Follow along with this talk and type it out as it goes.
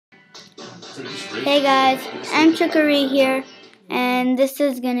Hey guys, I'm Chicory here, and this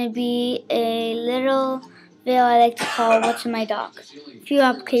is gonna be a little video I like to call What's in My Dock. A few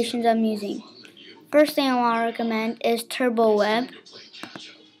applications I'm using. First thing I want to recommend is TurboWeb,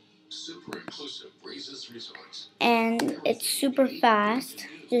 and it's super fast.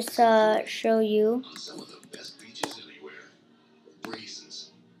 Just show you.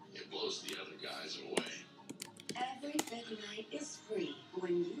 Every big night is free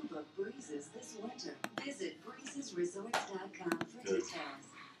when you book Breezes this winter. Visit breezesresorts.com for details.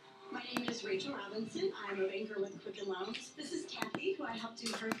 My name is Rachel Robinson. I'm a banker with Quicken Loans. This is Kathy, who I helped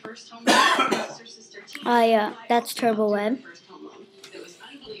do her first home loan. Her sister Tina. Yeah, that's TurboWeb.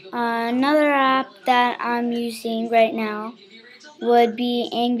 Another app that I'm using right now would be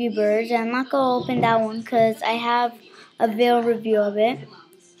Angry Birds. I'm not going to open that one because I have a video review of it.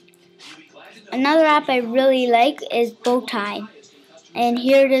 Another app I really like is Bowtie. And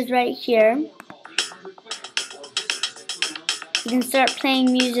here it is right here. You can start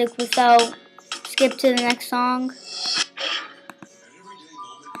playing music without skip to the next song.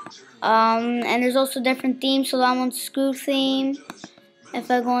 And there's also different themes, so that one's Screw theme. If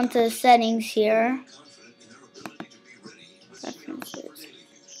I go into the settings here, preferences.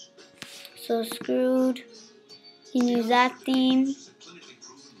 So Screwed, you can use that theme.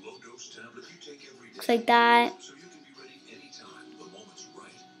 Looks like that.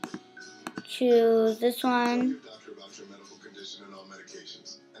 Choose this one.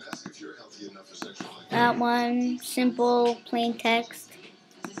 That one, simple, plain text.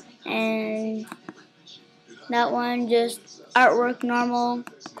 And that one, just artwork, normal,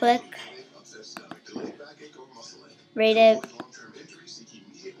 click. Rate it.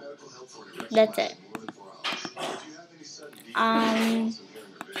 That's it. Yeah,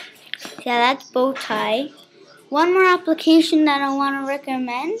 that's Bowtie. One more application that I want to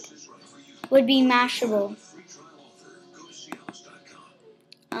recommend would be Mashable.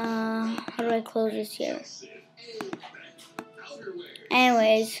 How do I close this here?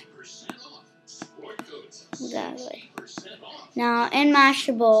 Anyways, exactly. Now in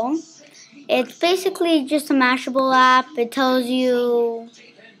Mashable, it's basically just a Mashable app. It tells you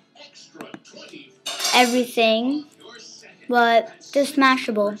everything, but just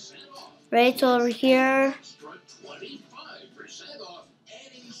Mashable. Right, so over here,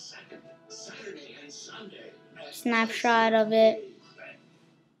 snapshot of it.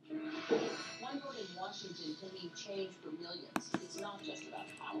 One vote in Washington can mean change for millions. It's not just about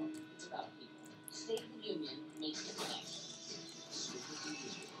power, it's about people. State of the Union makes the connection.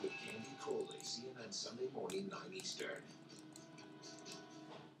 CNN Sunday morning, 9 Eastern.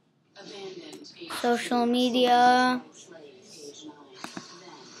 Social media,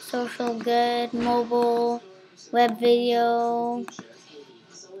 social good, mobile, web video.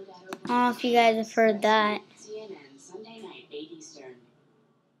 I don't know if you guys have heard that.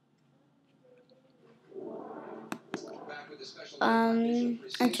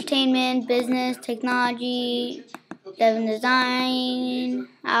 Entertainment, business, technology, dev and design,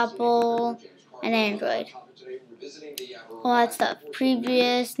 Apple, and Android. All that stuff.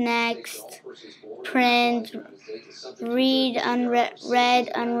 Previous, next, print, read,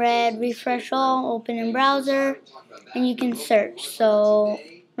 unread, refresh all, open in browser, and you can search. So,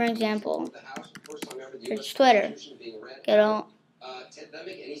 for example, search Twitter. Get all.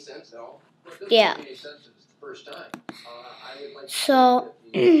 Yeah. So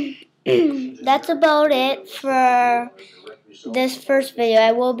that's about it for this first video.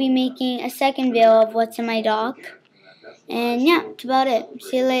 I will be making a second video of what's in my dock. And yeah, that's about it.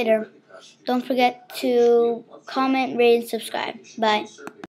 See you later. Don't forget to comment, rate, and subscribe. Bye.